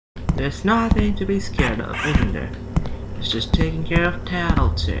there's nothing to be scared of, isn't there? It's just taking care of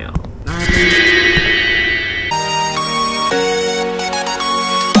Tattletale.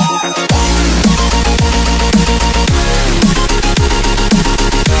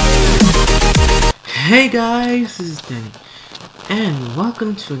 Hey guys, this is Danny, and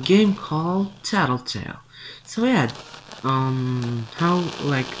welcome to a game called Tattletale. So yeah, I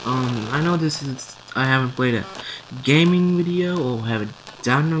know I haven't played a gaming video or haven't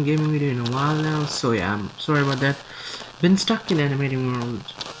done a gaming video in a while now, so yeah, I'm sorry about that. Been stuck in animating world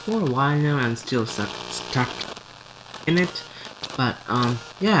for a while now and still stuck in it, but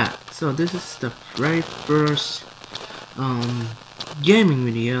yeah, so this is the very first gaming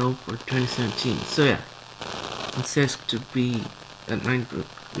video for 2017. So yeah, it says to be at 9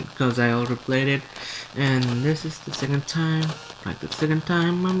 because I already played it, and this is the second time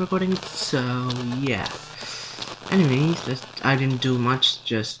I'm recording it. So yeah, anyways, I didn't do much,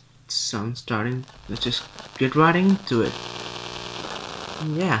 just some starting. Let's just get right into it.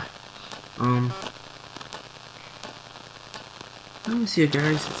 Yeah, let me see,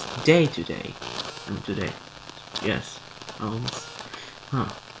 guys. It's day today. Today, yes. How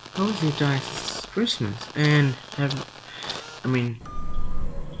is it, guys? It's Christmas, and let's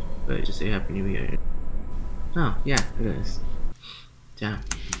just say Happy New Year. Oh, yeah, it is. Damn.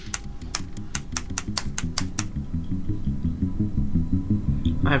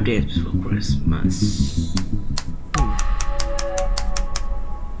 Five days before Christmas.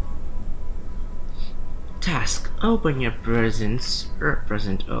 Task: open your presents.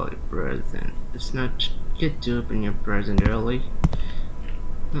 Present early. Present. It's not good to open your present early.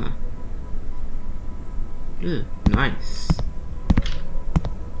 Huh. Ooh, nice.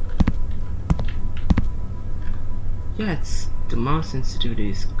 Yeah, the mouse sensitivity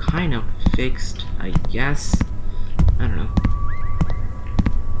is kind of fixed, I guess. I don't know.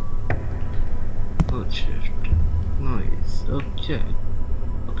 Oh, shift. Noise. Okay.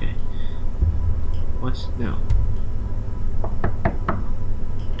 Okay. What's no?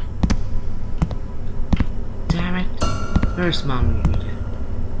 Damn it! Where's mommy?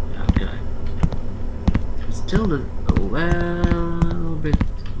 Okay. It's still a little bit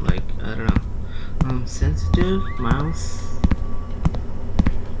like, I don't know, sensitive mouse.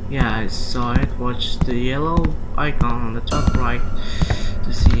 Yeah, I saw it. Watch the yellow icon on the top right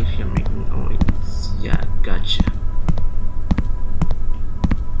to see if you're making noise. Yeah, gotcha.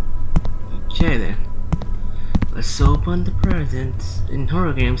 Okay then. Let's open the presents. In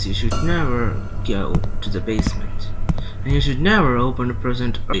horror games, you should never go to the basement, and you should never open a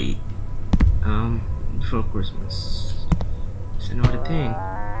present early, before Christmas. It's another thing.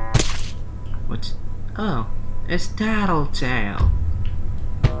 What? Oh, it's Tattletale.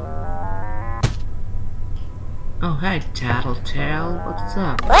 Oh, hey, Tattletale. What's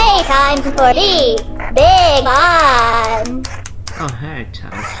up? Playtime for the big one. Oh, hey,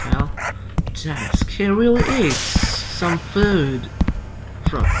 Tattletale. Task: here really is some food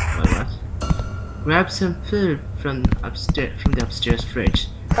from what? Grab some food from the upstairs fridge.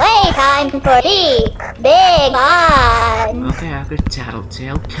 Playtime for the big one. Okay,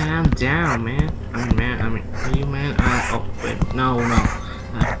 Tattletale, calm down, man. Are you man? Oh wait, no.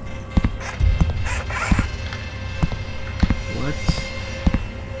 What?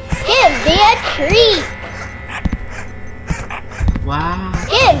 Give me a treat. Wow.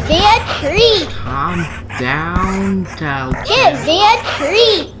 Give me a treat. Calm down, Tattletale. Give me a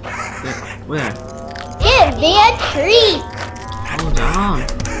treat. Where? Give me a treat. Hold on.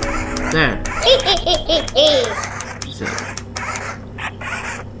 There.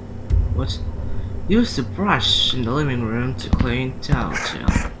 What? Use the brush in the living room to clean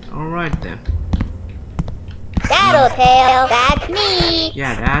Tattletale. Alright then. Tattletale, that's me.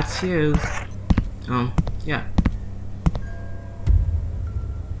 Yeah, that's you. Yeah.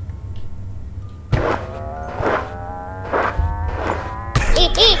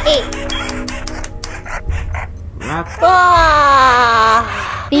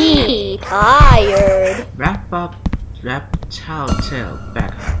 Be tired. Wrap Tattletale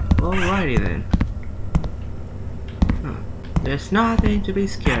back up. Alrighty then. There's nothing to be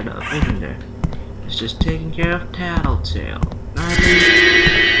scared of, isn't there? It's just taking care of Tattletale. What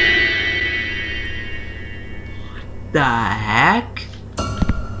the heck?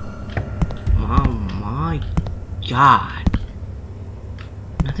 Oh my god.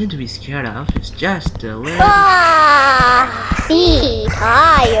 Nothing to be scared of, it's just a little... Be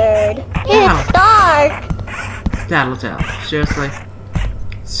tired. It's dark. Tattletale, seriously?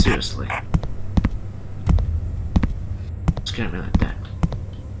 Seriously. Scare me like that.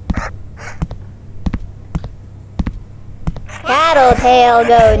 Tattletale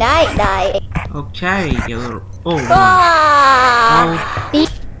go night night. Okay, you little. Oh, my. Ah! Oh,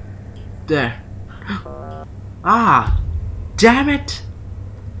 there. Ah, damn it!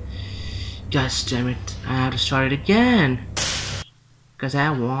 Gosh, damn it! I have to start it again. Cause I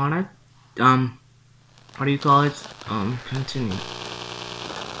wanted, what do you call it? Continue.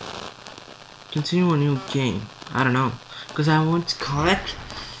 Continue a new game. I don't know. Cause I want to collect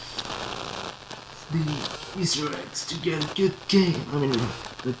the Easter eggs to get a good game. I mean,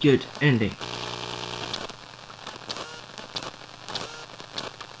 a good ending.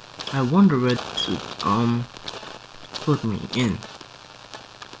 I wonder where to put me in.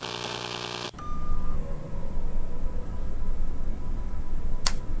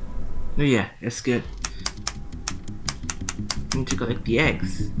 Oh yeah, that's good. I need to collect the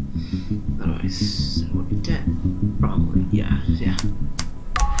eggs. Otherwise, I would be dead. Probably, yeah.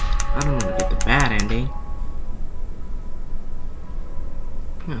 I don't want to get the bad ending.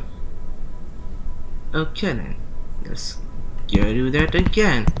 Huh. Okay then. Let's go do that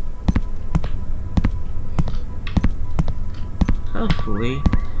again. Hopefully,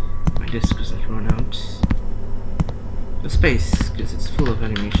 my disk doesn't run out. The space, because it's full of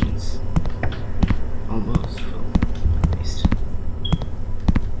animations. Almost full, at least.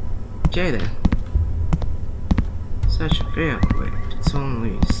 Okay then. Such a fail. Wait, it's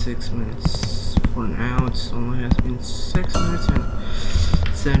only 6 minutes. For now, it only has been 6 minutes and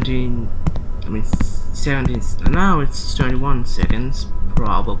 17. I mean, 17. Now it's 21 seconds,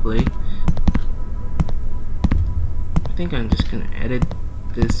 probably. I think I'm just gonna edit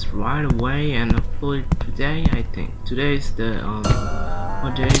this right away and upload it today. I think today's the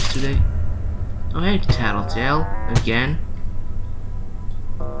what day is today? Oh hey, Tattletale again.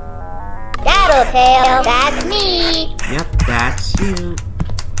 Tattletale, that's me. Yep, that's you.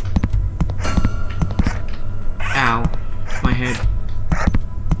 Ow, my head.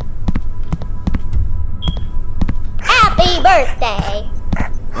 Happy birthday.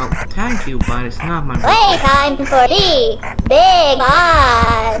 Well, thank you, but it's not my birthday. Playtime for the big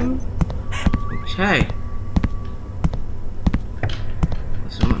fun. Okay.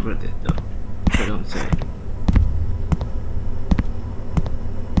 It's not my birthday though. So don't say.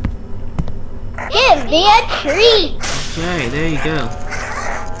 Give me a treat. Okay, there you go.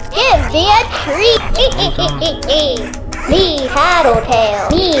 Give me a treat. Me Tattletale.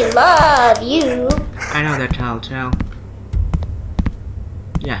 Me love you. I know that, Tattletale.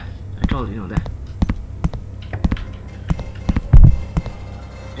 Yeah, I totally know that.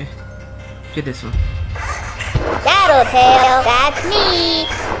 Get this one. Tattletale, that's me.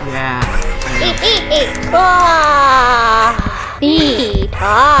 Yeah, I know. Ah, be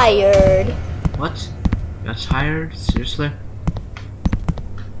tired. What? You're tired? Seriously?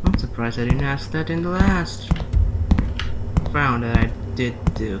 I'm surprised I didn't ask that in the last round that I did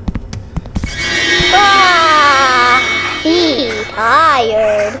do. Ah, be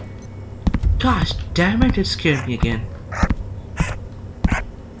tired. Gosh damn it, it scared me again.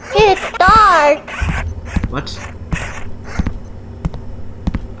 It's dark. What?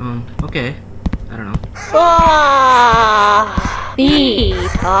 Okay. I don't know. Ah, be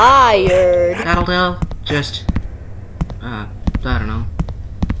tired. Tattletale, just, I don't know.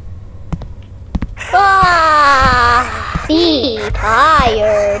 Ah, be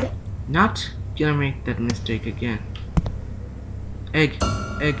tired. Not gonna make that mistake again. Egg.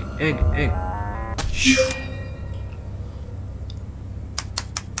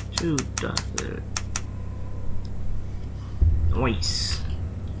 Shoot that. Nice.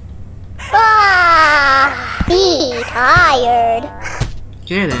 Ah, be tired.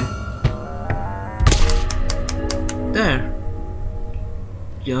 Okay then. There.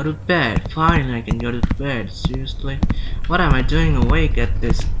 Go to bed. Finally I can go to bed. Seriously? What am I doing awake at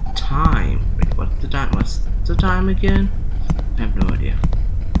this time? Wait, what's the time? What's the time again? I have no idea.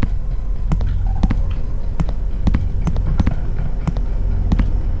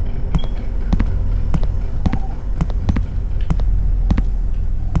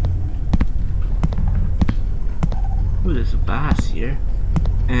 Ooh, there's a vase here.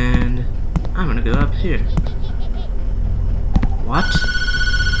 And I'm gonna go up here. What?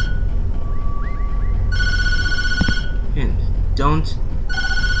 And don't.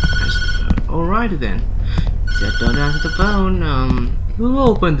 Alright then. Said don't answer the phone. Who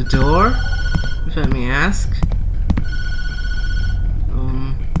opened the door? If I may ask.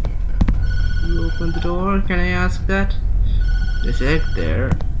 Who opened the door? Can I ask that? There's egg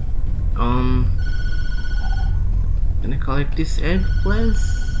there. Can I collect this egg, please?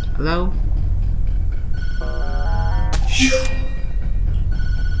 Hello?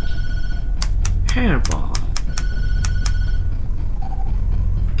 Hairball.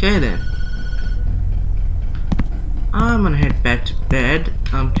 Okay then. I'm gonna head back to bed.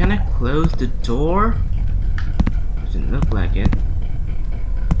 Can I close the door? Doesn't look like it.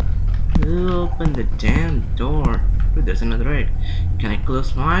 Who opened the damn door? Oh, there's another egg. Can I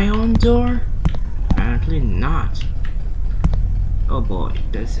close my own door? Apparently not. Oh boy,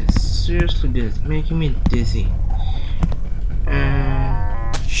 this is making me dizzy.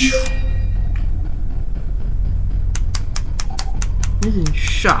 He's in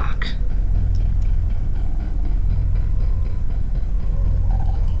shock.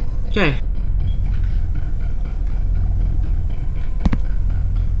 Okay.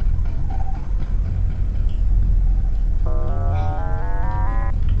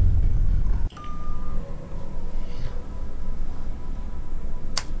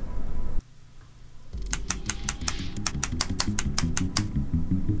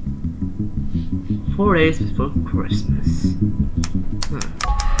 Four days before Christmas.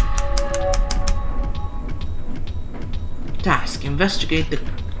 Task: investigate the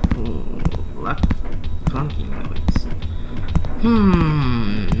clunky noise.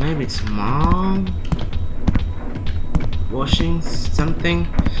 Maybe it's mom washing something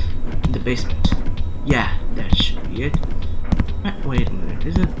in the basement. Yeah, that should be it. Wait a minute,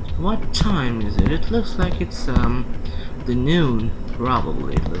 is it? What time is it? It looks like it's the noon.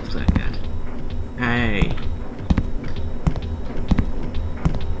 Probably it looks like that. Hey.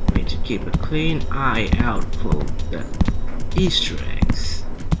 Need to keep a clean eye out for the Easter eggs.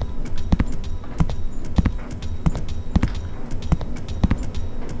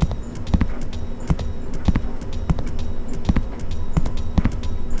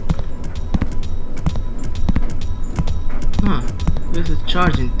 Huh, there's a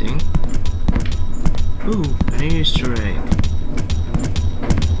charging thing. Ooh, an Easter egg.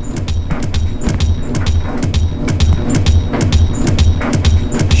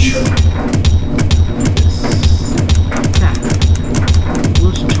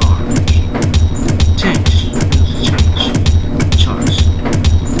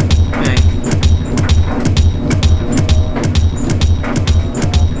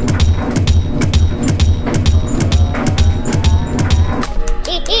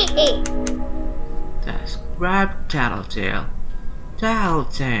 Grab Tattle.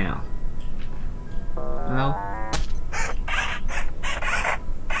 Tattle. Hello?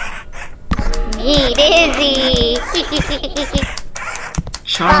 Me dizzy.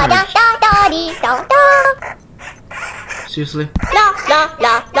 Charge. Da. Seriously? La.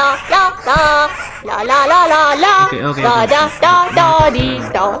 Okay.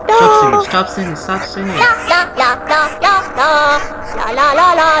 Stop singing.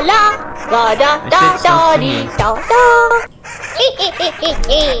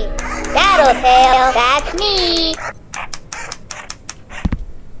 Tattletale, that's me.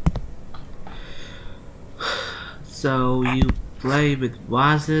 So you play with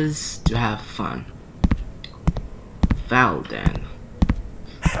vases to have fun. Well then.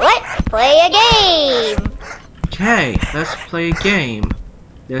 Let's play a game. Okay, let's play a game.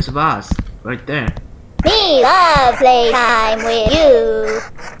 There's a vase right there. Me love playtime with you.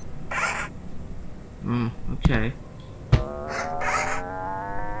 Okay.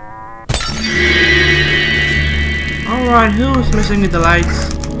 Alright, who's messing with the lights?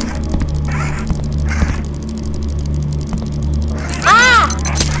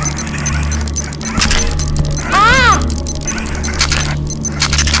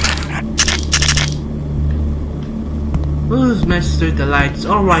 Who's messing with the lights?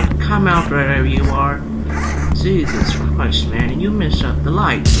 Alright, come out wherever you are. Jesus Christ, man, you messed up the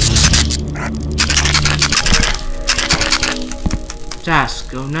lights.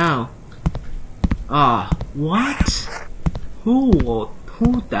 Task, oh no. What? Who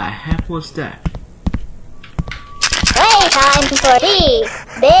the heck was that? Playtime for tea.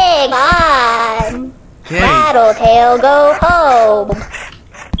 Big fun. Okay. Tattletale, go home.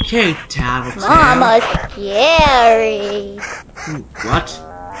 Okay, Tattle. Mama's scary. What?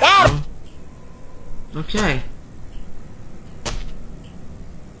 Dad. Okay.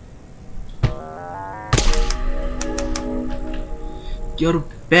 Go to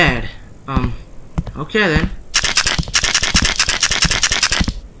bed. Okay then.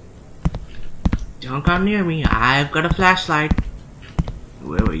 Don't come near me. I've got a flashlight.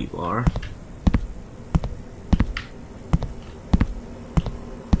 Wherever you are.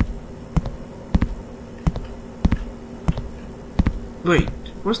 Wait,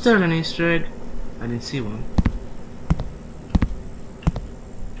 was there an Easter egg? I didn't see one.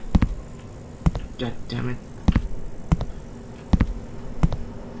 God damn it.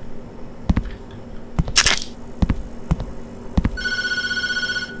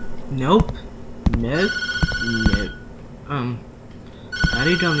 Nope. Nope. Nope. I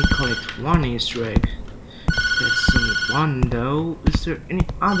did only collect one Easter egg. That's only one though. Is there any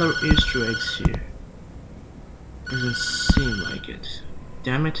other Easter eggs here? Doesn't seem like it.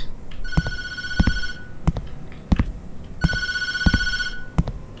 Damn it.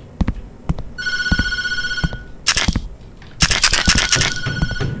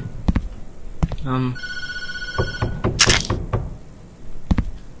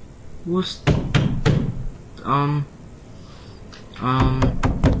 What's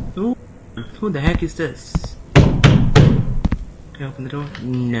who the heck is this? Can I open the door?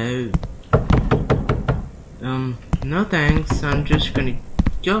 No. No thanks. I'm just gonna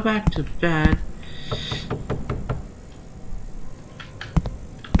go back to bed.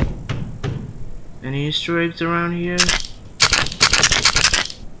 Any Easter eggs around here?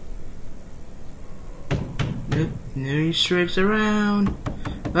 Nope, no Easter eggs around.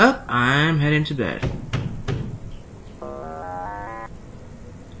 Well, I'm heading to bed.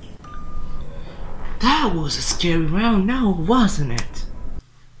 That was a scary round now, wasn't it?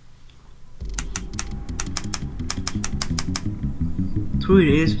 Three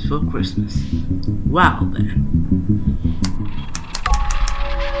days before Christmas. Wow then.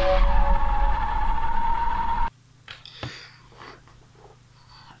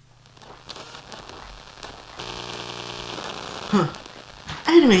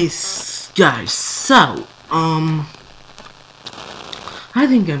 Anyways, guys, so, I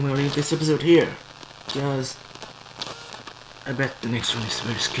think I'm gonna leave this episode here, because I bet the next one is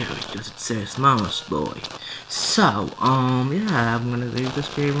very scary, because it says Mama's Boy. So, yeah, I'm gonna leave the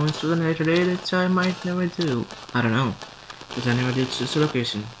scary ones to the later date that I might never do. I don't know, because I never did Sister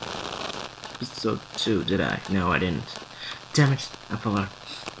Location. Episode 2, did I? No, I didn't. Damn it, I forgot.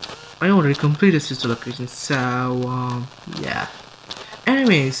 I already completed Sister Location, so, yeah.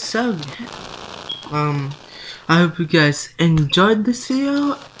 Anyways, so I hope you guys enjoyed this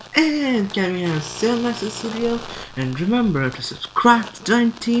video, and can we have see you next video, and remember to subscribe to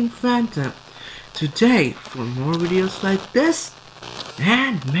join Team Phantom today for more videos like this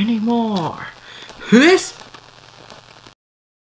and many more. Peace.